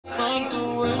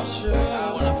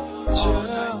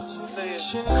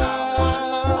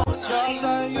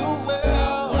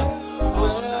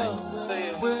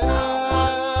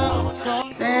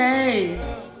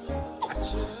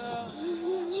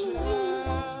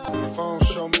the phone,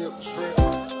 show me it was real.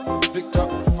 Pick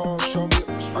up the phone, show me it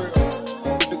was real.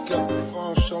 Pick up the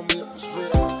phone, show me it was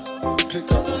real.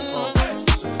 Pick up the phone.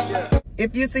 Yeah.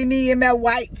 If you see me in that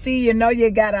white tee, you know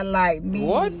you gotta like me.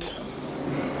 What?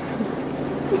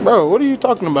 Bro, what are you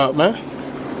talking about, man?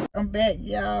 I'm back,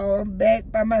 y'all. I'm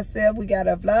back by myself. We got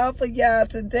a vlog for y'all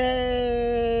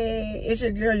today. It's your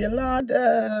girl,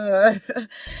 Yolanda.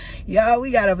 Y'all,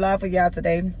 we got a vlog for y'all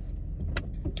today.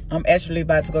 I'm actually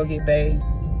about to go get bathed.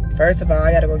 First of all,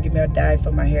 I gotta go get me a dye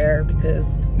for my hair because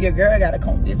your girl gotta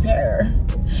comb this hair.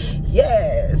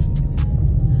 Yes.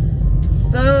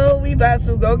 So we about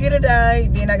to go get a dye.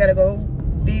 Then I gotta go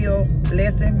fill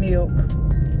Blessing milk.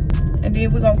 And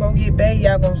then we're gonna go get bathed.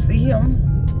 Y'all gonna see him.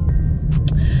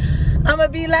 I'ma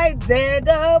be like, there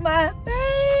go my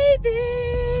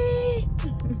baby.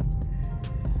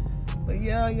 But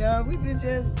yeah, we've been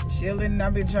just chilling.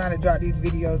 I've been trying to drop these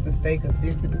videos and stay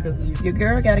consistent because your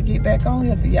girl gotta get back on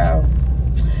here for y'all.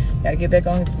 Gotta get back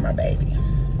on here for my baby.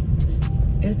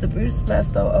 Is the beauty supply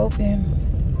store open?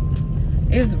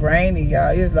 It's raining,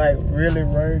 y'all. It's like really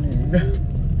raining.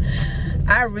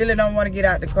 I really don't want to get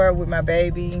out the car with my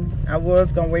baby. I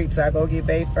was gonna wait till I go get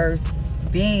bathed first.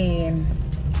 Then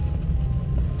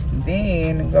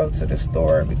go to the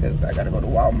store because I gotta go to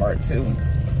Walmart too.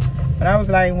 But I was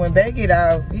like, when Bay get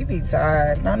out, he be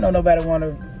tired. And I know nobody want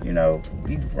to, you know,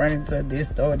 be running to this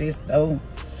store.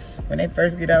 When they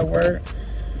first get out of work,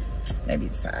 they be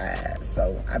tired.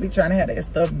 So I be trying to have that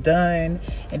stuff done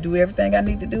and do everything I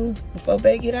need to do before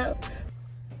Bay get out.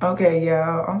 Okay,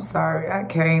 y'all, I'm sorry. I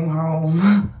came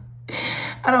home.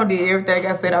 I done did everything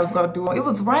I said I was gonna do. It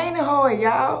was raining hard,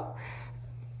 y'all.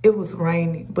 It was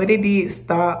raining, but it did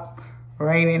stop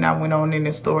raining. I went on in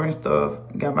the store and stuff,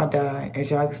 got my dye. As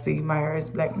y'all can see, my hair is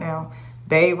black now.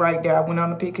 Babe right there, I went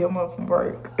on to pick him up from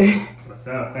work. What's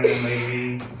up,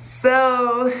 family?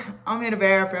 So, I'm in the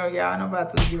bathroom, y'all, and I'm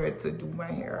about to get ready to do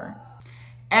my hair.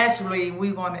 Actually,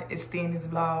 we're gonna extend this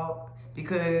vlog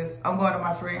because I'm going to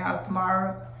my friend's house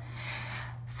tomorrow.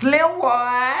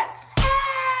 Slimwad.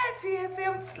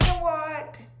 TSM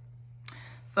Slimwad.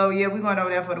 So yeah, we're going over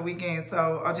there for the weekend.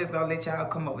 So I'm just gonna let y'all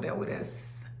come over there with us.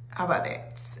 How about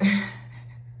that?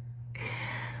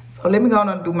 So let me go on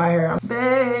and do my hair.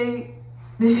 Babe.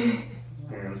 Hey,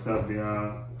 what's up,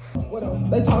 y'all?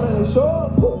 They told her to show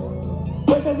up.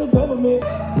 Push as the government.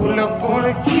 Pull up on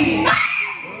the key.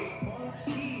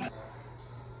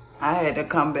 I had to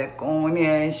come back on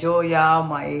here and show y'all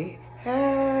my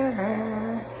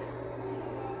hair.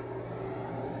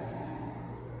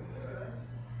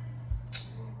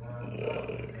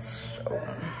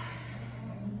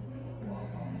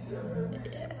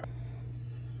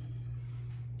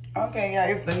 Okay, yeah,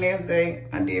 it's the next day.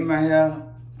 I did my hair,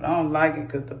 but I don't like it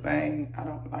because the bang, I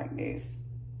don't like this.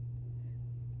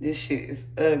 This shit is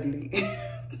ugly.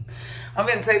 I'm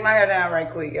gonna take my hair down right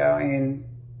quick, y'all, and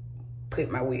put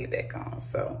my wig back on.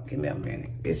 So give me a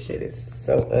minute. This shit is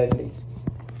so ugly.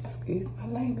 Excuse my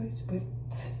language, but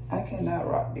I cannot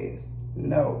rock this.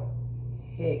 No,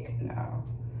 heck no.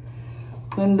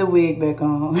 Putting the wig back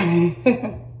on.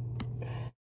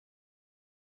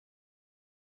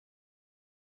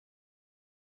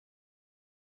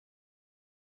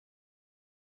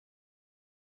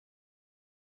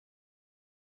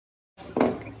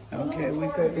 Okay, we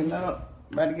cooking up.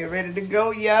 About to get ready to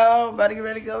go, y'all. About to get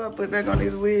ready to go. I put back on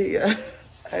this wig, yeah.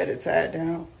 I had it tied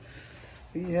down.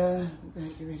 Yeah, we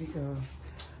gotta get ready to go.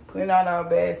 Putting out our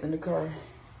bags in the car.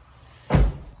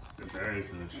 The bags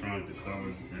in the trunk, the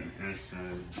covers, and the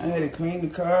insurance. I had to clean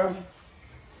the car.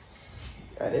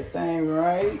 Got that thing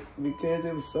right because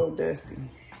it was so dusty.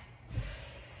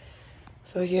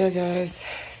 So yeah, guys.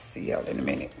 See y'all in a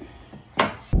minute.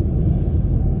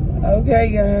 Okay,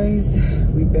 guys,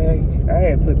 we back. I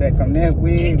had to put back on that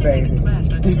wig, baby.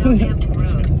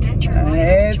 I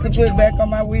had to put back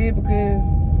on my wig because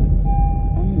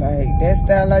I'm like, that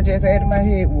style I just had in my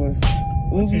head was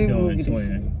woogly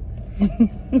woogly.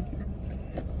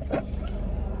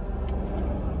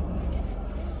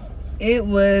 It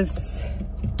was.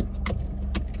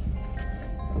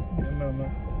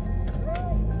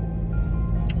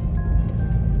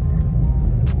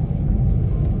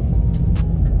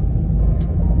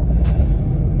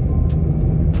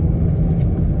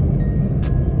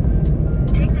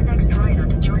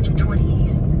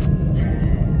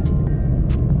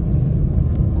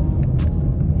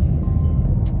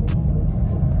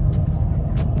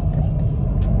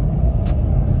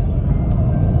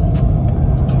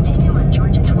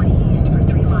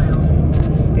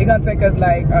 It's gonna take us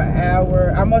like an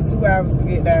hour, almost 2 hours to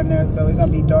get down there, so it's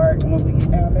gonna be dark when we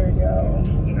get down there, y'all.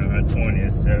 9:20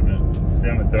 is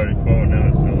 7:34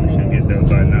 now, so we should get there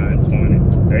by 9:20.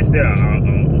 They still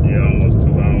almost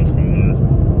 2 hours from us.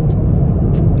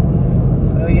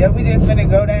 So yeah, we just gonna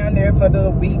go down there for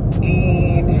the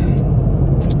weekend.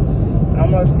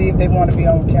 I'm gonna see if they want to be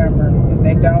on camera. If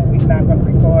they don't, we're not gonna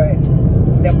record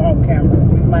them on camera.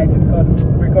 We might just go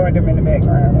record them in the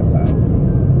background or something.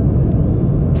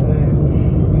 But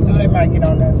you know they might get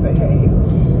on there and say, hey.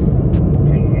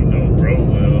 You know, bro,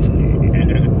 well.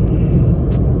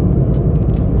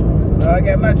 So I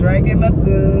got my drink and my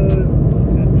food.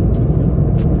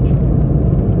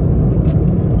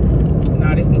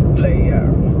 Nah, this some Kool-Aid,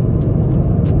 y'all.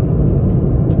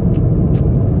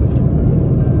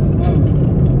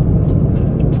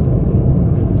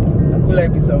 The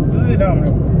Kool-Aid be so good, don't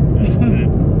it?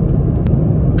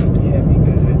 Yeah, be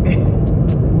good.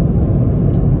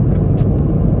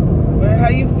 Well, how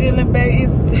you feeling, babe?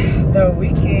 It's the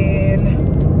weekend.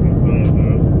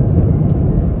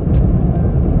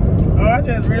 Oh, I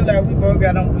just realized we both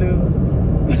got on blue.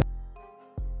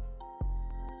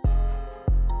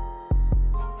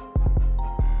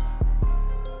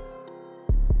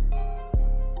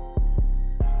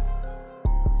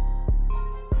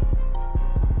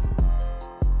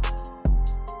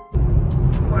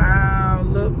 Wow,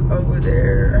 look over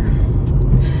there.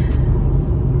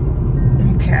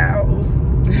 Them cows.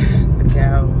 The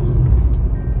cows.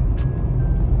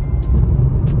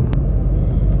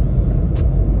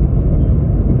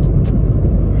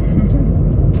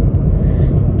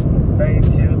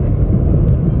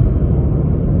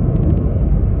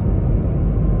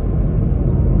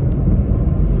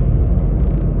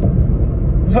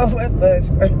 Oh, what's that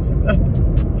scratch stuff?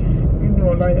 You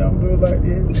know, like I'm doing like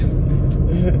this.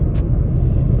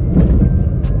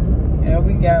 Yeah,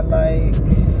 we got like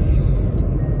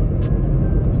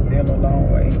still a long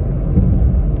way.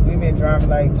 We've been driving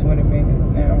like 20 minutes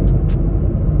now.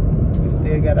 We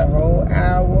still got a whole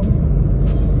hour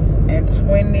and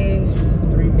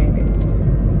 23 minutes.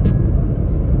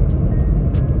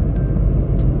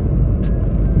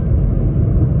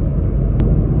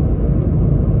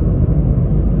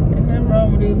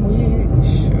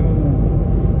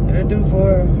 It'll do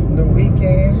for the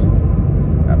weekend.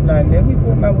 I'm like, let me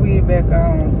put my wig back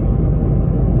on.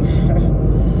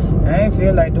 I ain't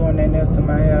feel like doing that next to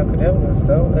my hair because that was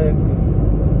so ugly.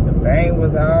 The bang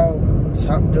was all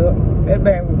chopped up. That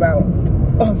bang was about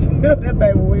uphill. That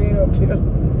bang was way uphill.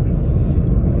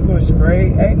 It was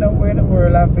great. Ain't nowhere in the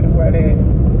world I fit wear that.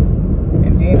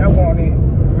 And then I wanted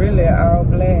really all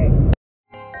black.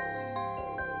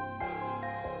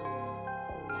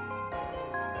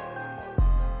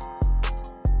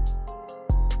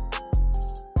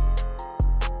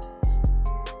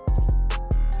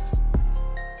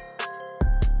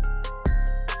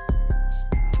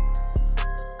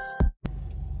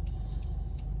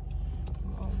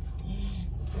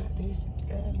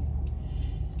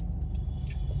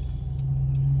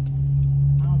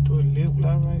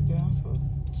 Right there, so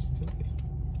stupid.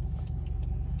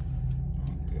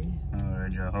 Okay.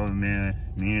 Alright, y'all. Hope me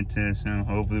and TSM,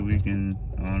 hopefully we can,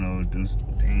 I don't know, do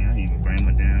something. I didn't even bring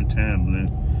my damn tablet.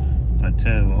 I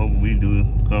tell you, hope we do a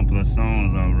couple of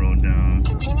songs I wrote down.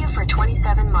 Continue for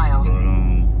 27 miles.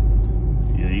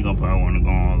 But, yeah, you gonna probably want to go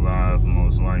on live,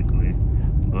 most likely.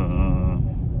 But,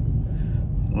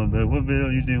 what video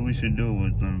you think we should do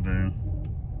with them, babe?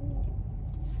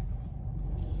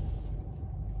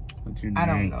 I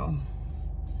don't know.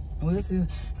 We'll see.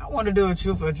 I want to do a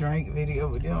truth or drink video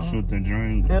with them. Truth or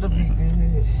drink? That'll be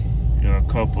good. Yeah,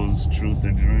 couples truth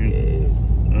or drink. Yes.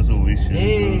 That's what we should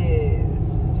do.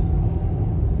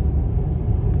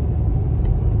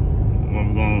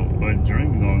 What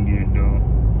drink we gonna get though?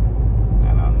 I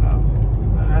don't know.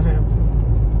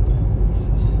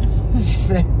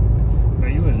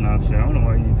 Man, you was not fair. I don't know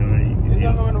why you doing it. Is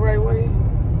that going the right way?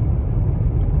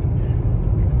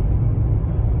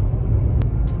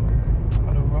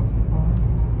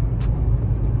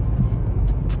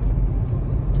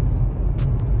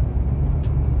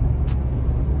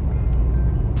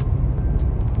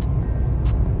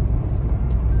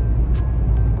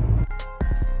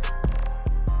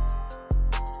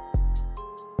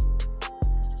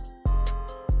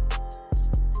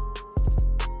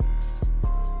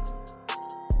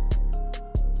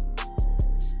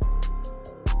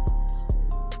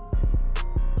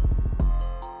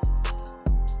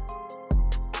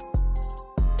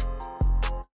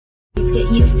 Get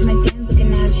used to my fans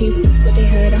looking at you. What they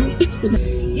heard on.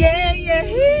 Yeah.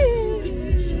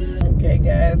 Okay,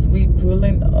 guys, we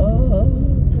pulling up.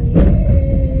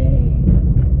 Yay.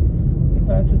 We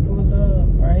about to pull up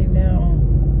right now.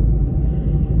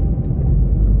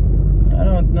 I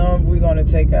don't know if we're gonna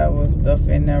take our stuff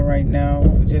in there right now.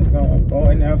 We're just gonna go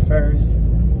in there first.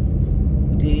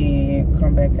 Then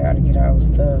come back out and get our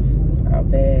stuff, our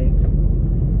bags.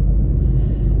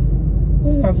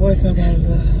 Ooh, my voice don't got a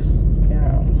little,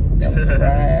 y'all, that was a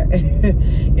ride.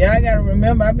 Yeah, I gotta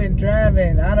remember, I've been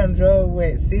driving. I done drove,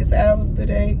 what, 6 hours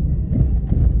today?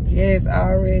 Yes,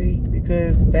 already,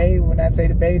 because babe, when I take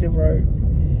the baby to work,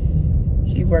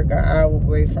 he work an hour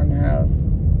away from the house,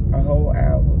 a whole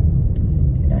hour.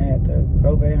 Then I had to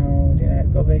go back home, then I had to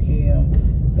go back here,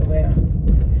 go back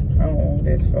home,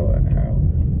 that's 4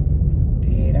 hours.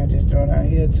 Then I just drove down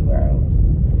here 2 hours.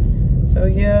 So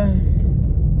yeah.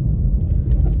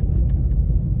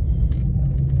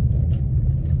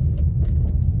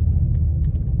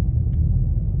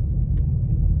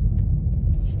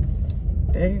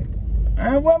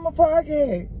 Where my park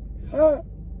at? Huh?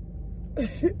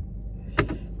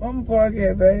 Where my park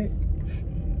at, babe?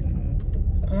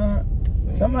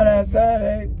 Somebody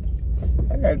outside,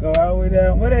 I gotta go all the way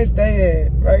down. Where they stay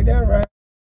at? Right there, right?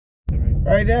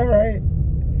 Right there, right?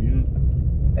 Yeah.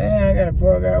 Damn, I gotta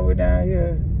park all the way down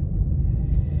here.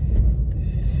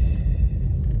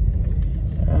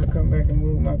 I'll come back and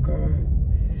move my car.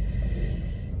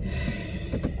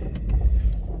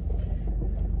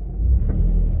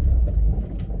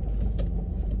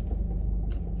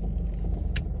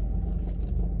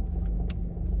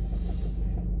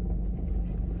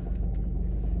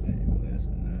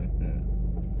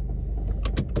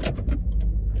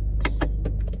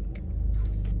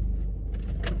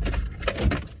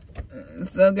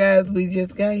 So guys, we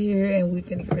just got here and we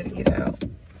finna get ready to get out.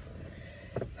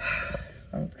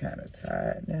 I'm kind of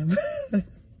tired now.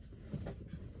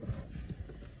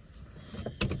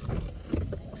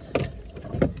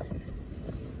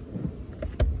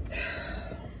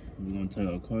 You gonna take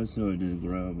a car seat or just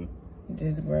grab her?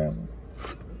 Just grab her.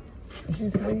 Is she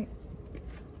asleep?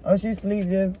 Oh, she asleep.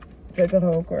 Just take her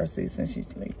whole car seat since she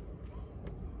asleep.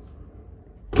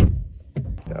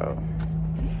 So.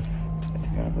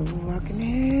 We're walking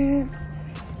in.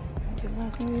 We're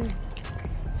walking in.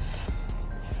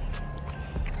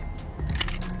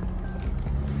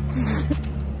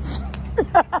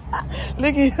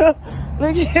 Look at him.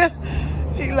 Look at him.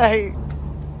 He like,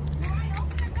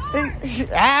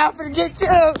 I'm gonna get you.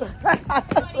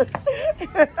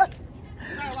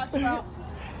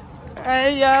 Hey,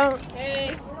 y'all.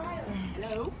 Hey.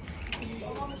 Hello.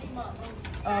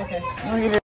 Oh, okay. Look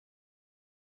at it.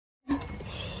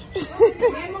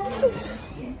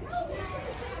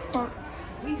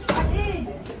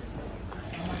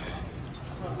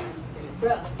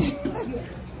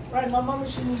 Right, my mama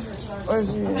should move her. Where's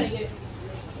she?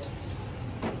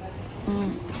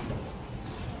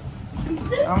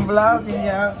 I'm vlogging,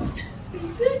 y'all.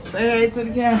 Say hey to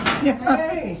the camera.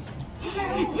 Hey.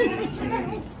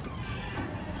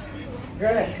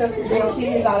 Girl, that custody little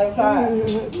kids outside.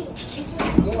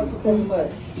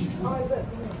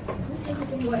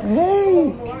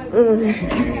 Hey.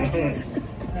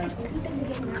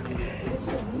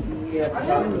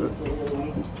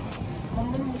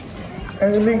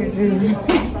 Hey, look at you.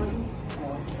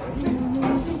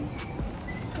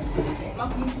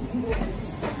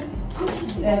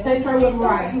 Yeah, take her with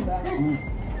Mariah.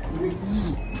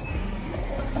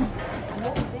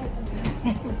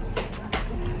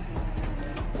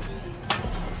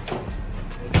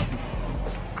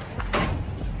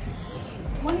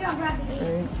 One of y'all grab the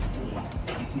gate.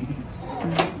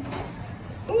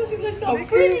 Oh, she looks so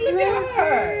pretty. Look at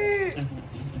her.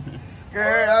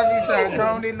 Girl, I be trying to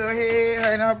comb this little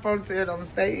head. Ain't her ponytail don't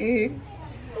stay in.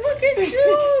 Look at you.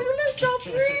 You look so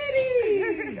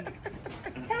pretty.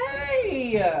 Hey.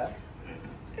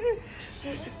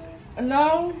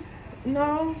 No.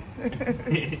 No.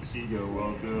 She go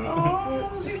walk up.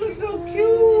 Oh, she looks so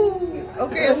cute.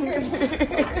 Okay.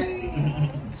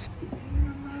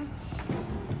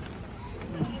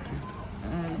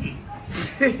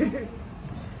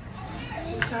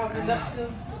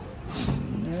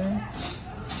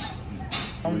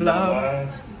 I'm vlogging.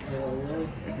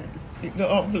 No,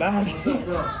 I'm vlogging.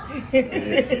 Yeah,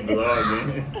 she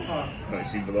vlogging. Oh,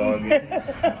 she vlogging.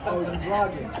 Oh, you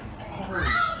vlogging?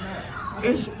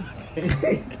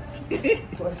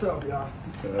 What's up, y'all?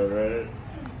 All right.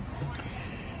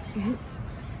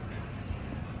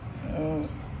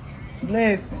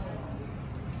 Blessing.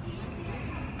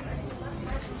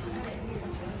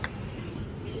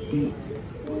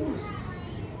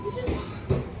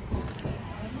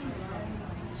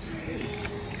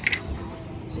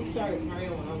 She started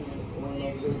crying when I went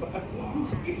over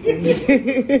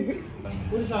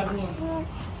What is y'all doing?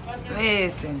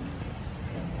 Listen.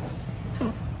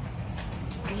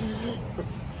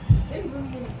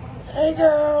 Hey,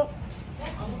 girl.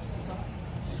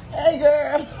 Hey,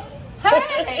 girl.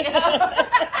 Hey!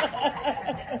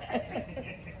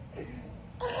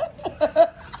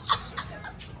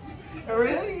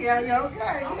 yeah,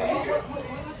 okay.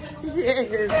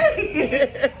 Yes.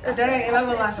 Dang, and I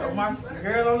look like a Marshall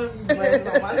girl. Don't let me blame it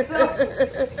on myself.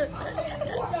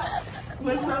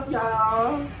 What's up,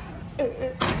 y'all?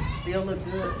 Still look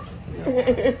good.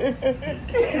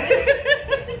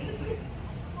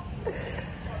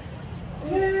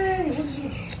 Hey,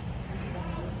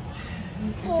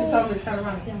 you told me to turn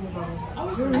around, the camera's on. I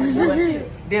was watching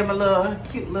them a little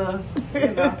cute little,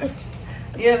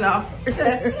 you know.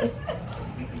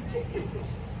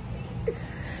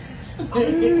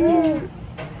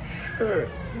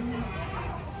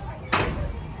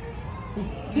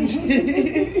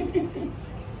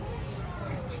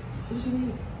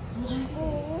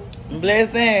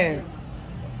 Blessing.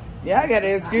 Yeah, I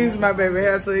gotta excuse my baby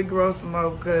hair so he grows some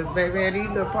more, because baby had these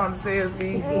little ponytails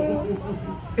be.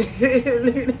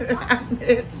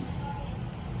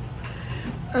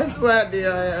 That's why I did.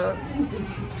 I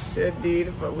should did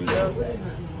if I was young.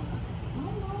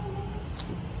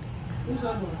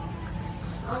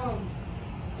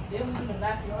 It was in the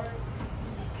backyard.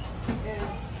 And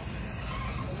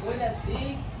where that's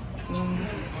big.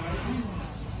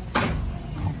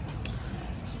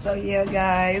 So yeah,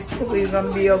 guys, we're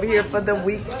gonna be over here for the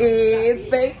weekend,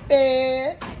 baby.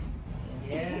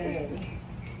 Yes.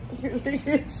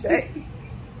 Shake.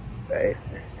 Right.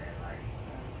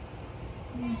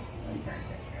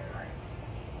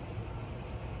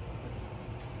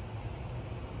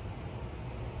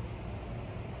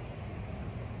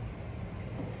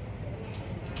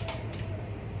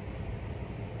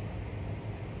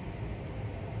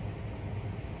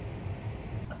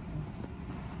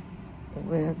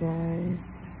 Well,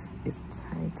 guys, it's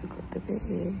time to go to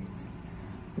bed.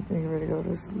 We're getting ready to go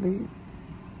to sleep.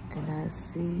 And I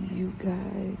see you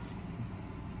guys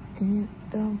in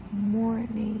the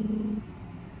morning.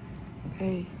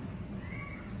 Okay.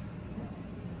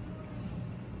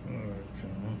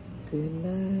 Good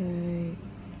night.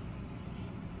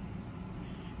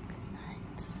 Good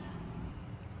night.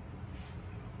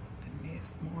 The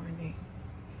next morning,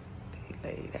 they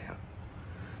laid out.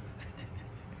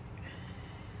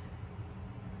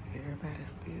 Everybody's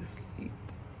still asleep.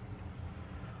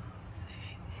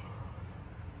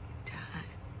 Time.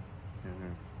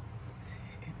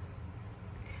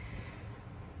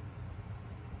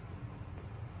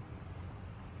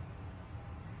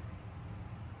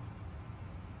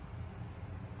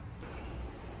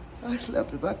 I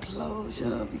slept with my clothes,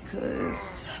 y'all, because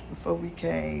before we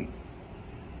came,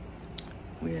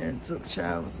 we hadn't took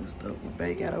showers and stuff. When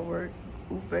Bay got to work,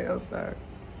 Uber outside.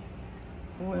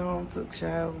 We went home, took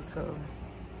showers, so.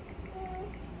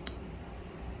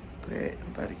 But I'm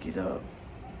about to get up,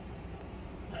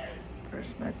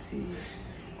 brush my teeth,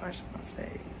 wash my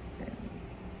face, and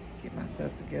get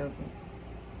myself together.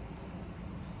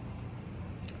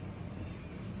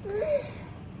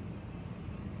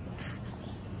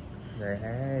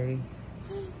 Hey.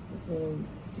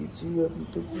 Get you up and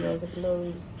put you on some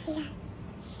clothes.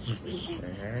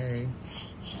 Hey.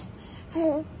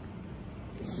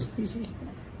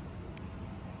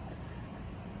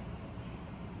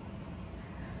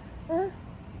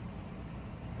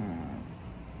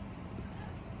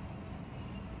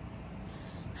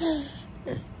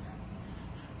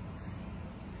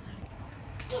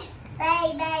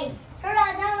 Baby, turn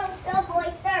on the boy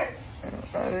surf.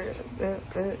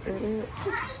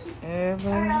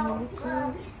 Everybody.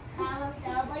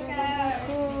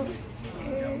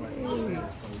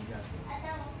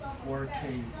 4K,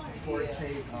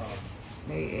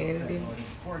 They edited.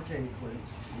 4K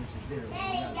footage, which is there. We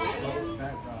got those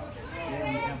backdrops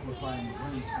and amplifying the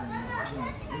green screen.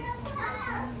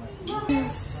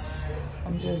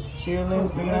 I'm just chilling,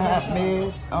 being a hot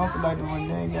mess. I don't feel like doing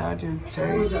nothing. Y'all just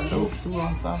change, throw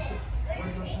on something.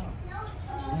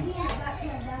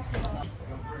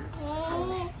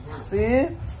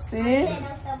 Sit.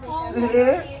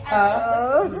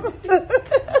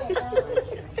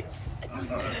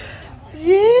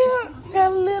 Yeah,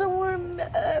 got a little one in the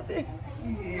oven.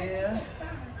 Yeah.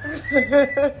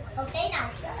 Okay, now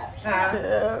shut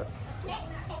up. Yeah.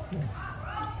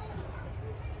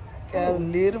 Got a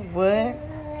little one.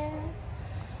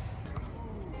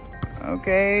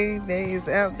 Okay, they is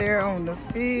out there on the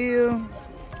field.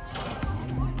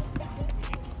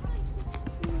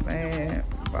 Man,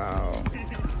 wow.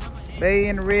 They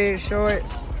in the red shorts.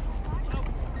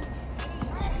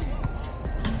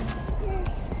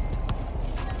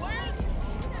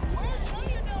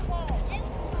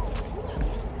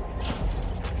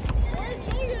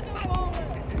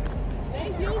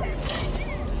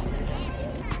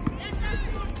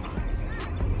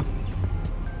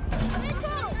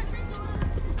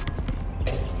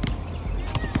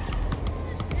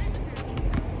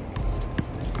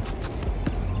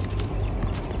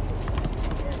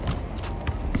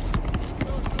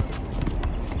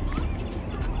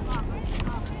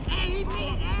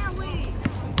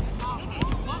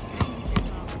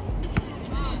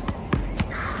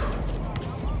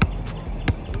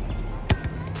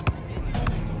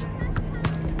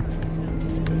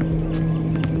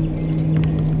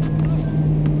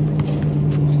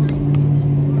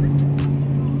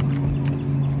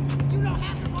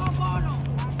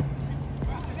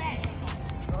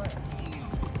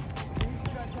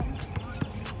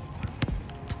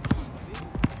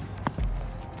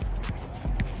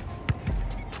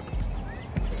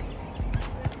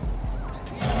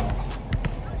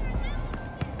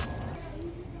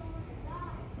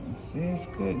 This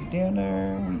good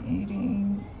dinner. We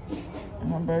eating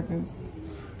hamburgers,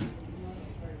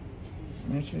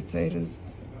 mashed potatoes.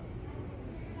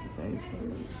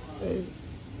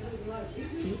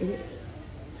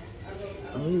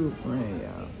 Oh, we were praying,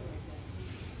 y'all.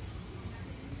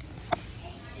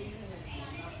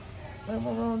 What am I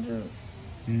gonna do?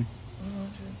 Hmm?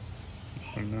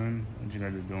 I'm done. What you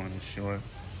guys are doing is short.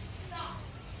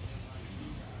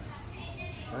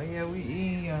 Oh yeah, we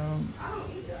eat.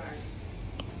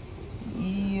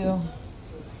 Yeah.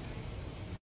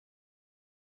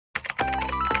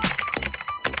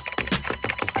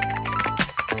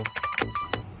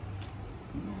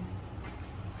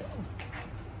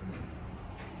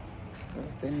 So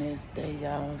it's the next day,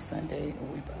 y'all. Sunday,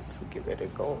 and we about to get ready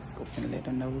to go. So we finna let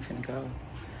them know we finna go.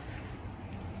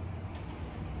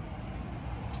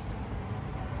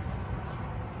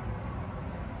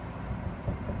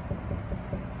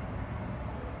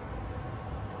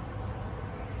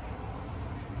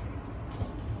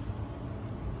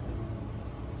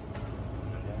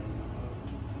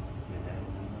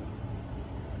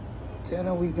 Tell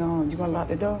them we gone. You gonna lock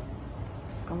the door?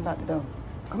 Come lock the door.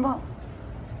 Come on.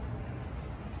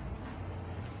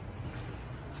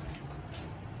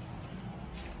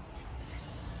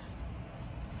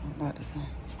 Lock the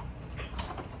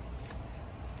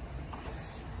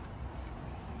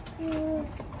door.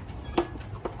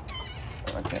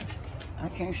 Okay. I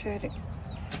can't shut it.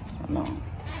 Hold on.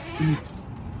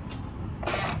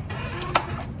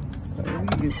 So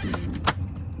we is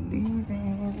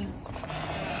leaving.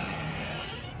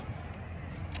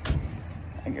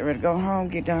 I get ready to go home,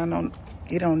 get on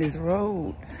this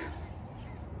road.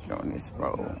 Get on this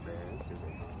road.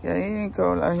 Yeah, it ain't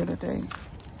cold out here today.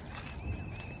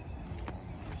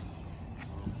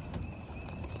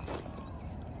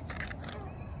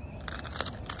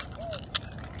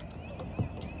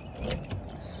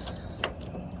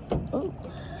 Oh.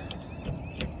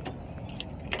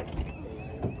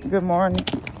 Good morning.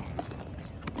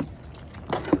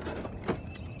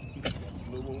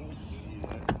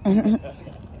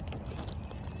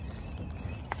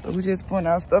 So we just putting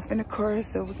our stuff in the car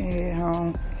so we can head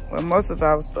home. Well, most of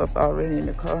our stuff already in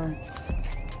the car.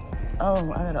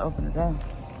 Oh, I gotta open the door.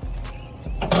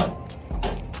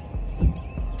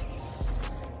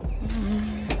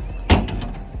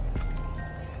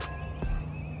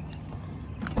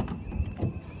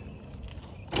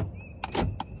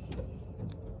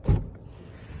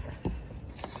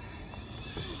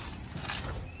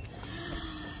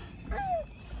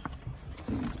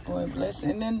 Boy,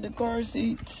 blessing in the car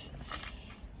seat.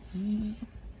 It's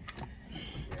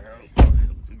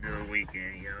a good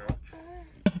weekend, y'all.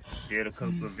 Did a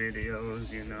couple of videos,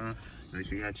 you know. Make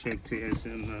sure y'all check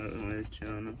TSM on his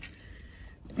channel.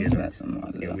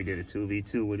 Yeah, we did a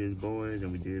 2v2 with his boys,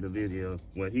 and we did a video.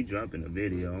 Well, he dropping a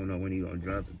video. I don't know when he gonna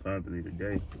drop it, probably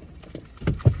today.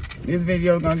 This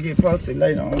video gonna get posted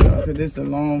later on, y'all, because it's a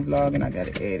long vlog and I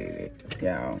gotta edit it,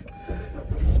 y'all.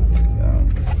 So.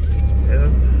 Yeah,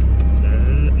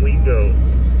 and we go.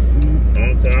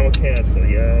 On to our castle,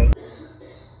 y'all.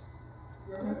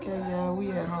 Okay, y'all,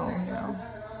 we at home now.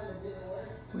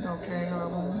 We don't came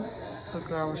home, took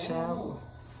our showers,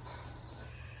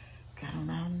 got on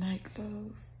our night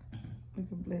clothes.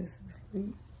 Look at Blessing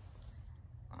sleep.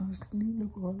 I sleep,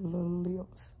 look at her little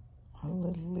lips. Her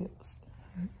little lips.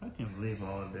 I can't believe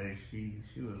all day. She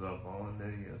was up all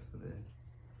day yesterday.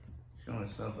 She only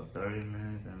slept for 30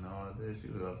 minutes, and all day she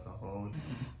was up the whole day.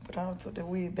 But I took the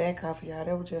wig back off, y'all.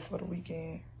 That was just for the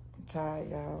weekend. I'm tired,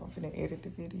 y'all. I'm finna edit the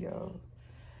video.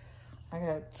 I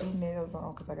got 2 nails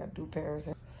on because I got to do Paris.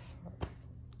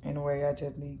 Anyway, I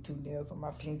just need 2 nails on my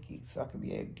pinky so I can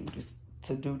be able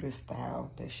to do this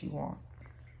style that she want.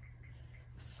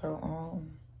 So,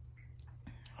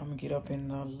 I'm gonna get up in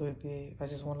a little bit. I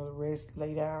just want to rest,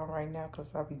 lay down right now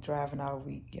because I'll be driving all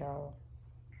week, y'all.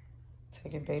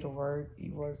 Taking Bay to work. He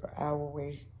work an hour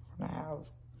away from the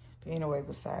house. But anyway,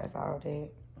 besides all that,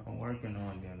 I'm working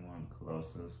on getting one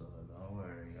closer, so don't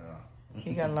worry, y'all.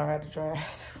 he gotta learn how to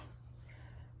drive.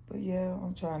 But yeah,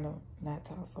 I'm trying to not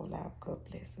talk so loud because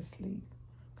Bless is asleep.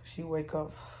 she wake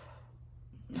up.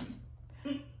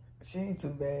 She ain't too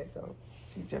bad though.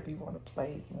 She just be want to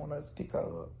play, want us to pick her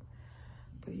up.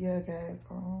 But yeah, guys,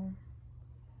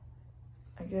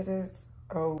 I guess that's,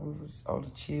 we was on the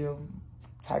chill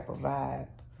type of vibe.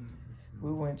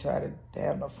 We wouldn't try to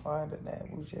damn no fun than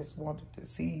that. We just wanted to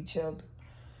see each other.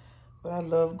 But I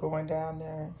love going down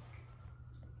there.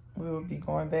 We will be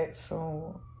going back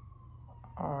soon.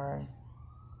 Our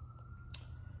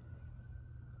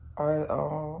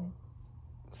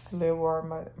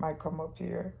Slimwad might come up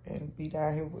here and be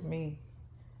down here with me.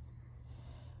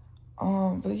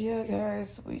 But yeah,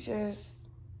 guys, we just,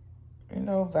 you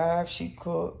know, vibe. She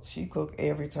cook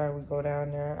every time we go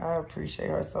down there. I appreciate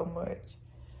her so much.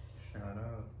 Shout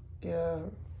out. Yeah,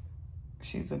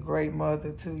 she's a great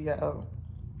mother too, y'all.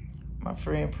 My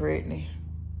friend Brittany.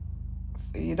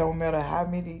 See, it don't matter how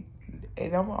many,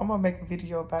 and I'm gonna make a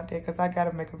video about that because I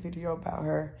gotta make a video about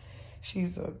her.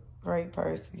 She's a great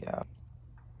person, y'all.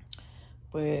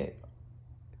 But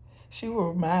she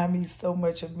will remind me so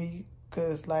much of me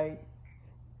because, like,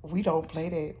 we don't play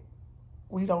that.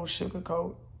 We don't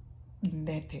sugarcoat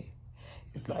nothing.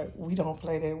 It's like, we don't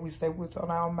play that. We say what's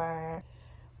on our mind.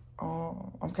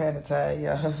 I'm kind of tired,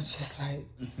 y'all. Just like,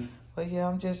 but yeah,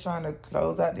 I'm just trying to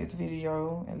close out this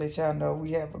video and let y'all know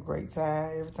we have a great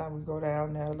time. Every time we go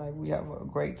down there, like, we have a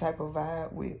great type of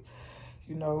vibe with,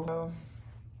 you know.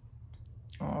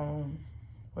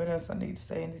 What else I need to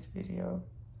say in this video?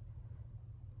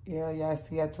 Yeah, y'all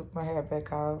see I took my hair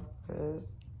back off because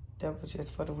that was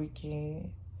just for the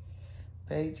weekend.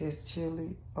 Babe just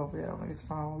chilly over there on his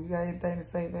phone. You got anything to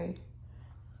say, babe?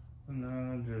 No,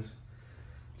 I'm just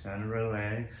trying to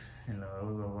relax. You know, it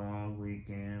was a long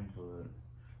weekend, but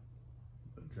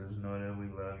just know that we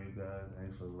love you guys.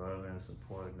 Thanks for loving and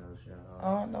supporting us, y'all.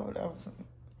 Oh, I know what I was.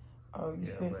 Oh, you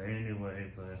yeah, but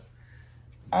anyway,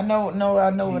 I know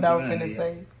what I was finna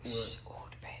say. What? Oh,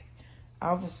 the baby.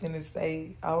 I was finna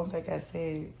say, I don't think I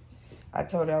said, I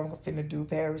told her I'm finna do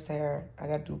Paris hair. I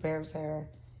gotta do Paris hair.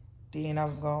 Then I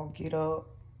was gonna get up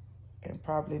and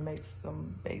probably make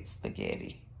some baked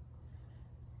spaghetti.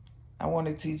 I want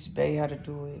to teach Bae how to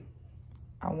do it.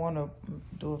 I want to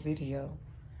do a video.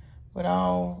 But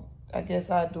I guess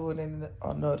I'll do it in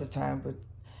another time. But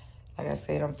like I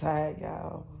said, I'm tired,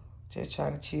 y'all. Just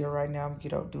trying to chill right now. I'm gonna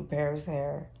get up, do Paris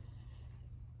hair,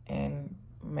 and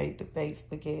make the baked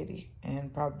spaghetti,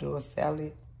 and probably do a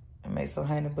salad, and make some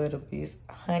honey butter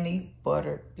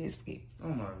biscuits. Oh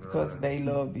my God. Because Bae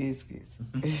love biscuits.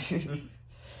 So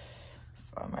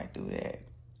I might do that.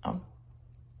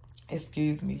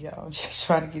 Excuse me, y'all. I'm just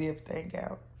trying to get everything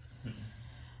out.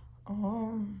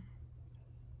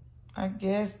 I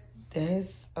guess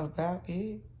that's about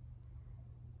it.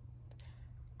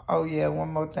 Oh yeah,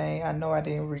 one more thing. I know I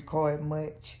didn't record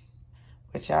much,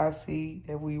 but y'all see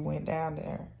that we went down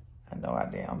there. I know I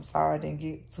didn't. I'm sorry I didn't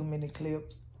get too many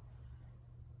clips.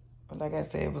 But like I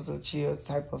said, it was a chill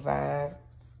type of vibe.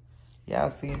 Y'all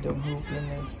see them hooping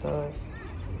and stuff.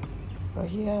 So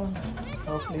yeah,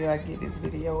 hopefully I get this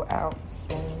video out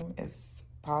soon as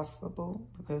possible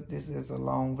because this is a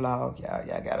long vlog, y'all.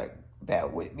 Y'all gotta bear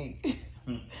with me.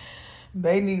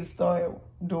 They need to start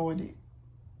doing it.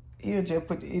 He'll just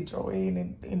put the intro in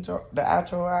and the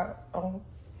outro out.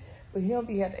 But he don't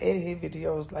be have to edit his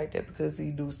videos like that because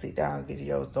he do sit down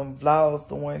videos. Them vlogs,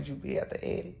 the ones you be have to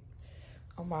edit.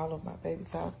 I'm all over my baby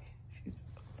talking. She's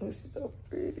so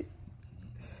pretty.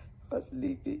 I'm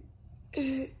sleepy.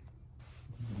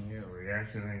 Yeah,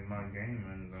 reaction ain't my game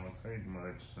and don't take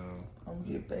much, so I'm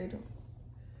gonna get beta.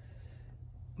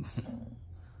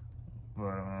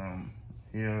 But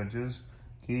yeah, just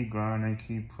keep grinding,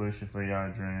 keep pushing for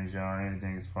y'all dreams, y'all.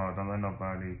 Anything's possible. Don't let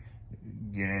nobody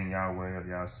get in y'all way of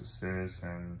y'all success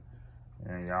and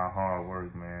y'all hard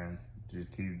work, man.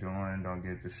 Just keep doing, don't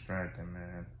get distracted,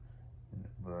 man.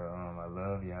 But I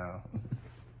love y'all.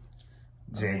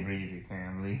 J Breezy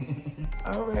family.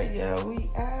 All right, y'all, we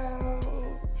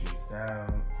out. Peace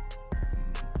out.